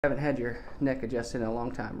Haven't had your neck adjusted in a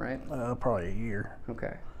long time, right? Probably a year.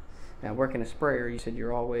 Okay. Now, working a sprayer, you said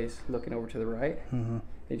you're always looking over to the right. Mm-hmm.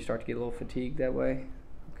 Did you start to get a little fatigued that way?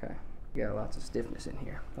 Okay. You got lots of stiffness in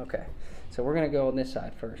here. Okay. So we're going to go on this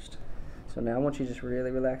side first. So now I want you to just really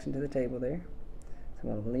relax into the table there. So I'm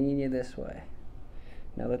going to lean you this way.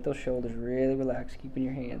 Now let those shoulders really relax, keeping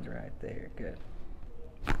your hands right there. Good.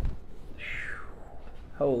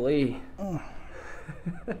 Holy. How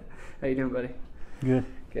you doing, buddy? Good.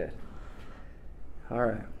 Good. All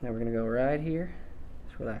right, now we're gonna go right here.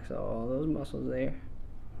 Just relax all those muscles there.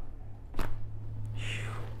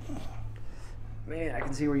 Man, I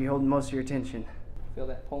can see where you're holding most of your attention. Feel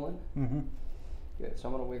that pulling? Mm-hmm. Good, so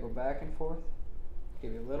I'm gonna wiggle back and forth.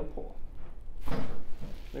 Give you a little pull.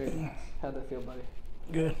 Very nice. How'd that feel, buddy?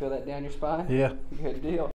 Good. Feel that down your spine? Yeah. Good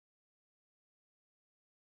deal.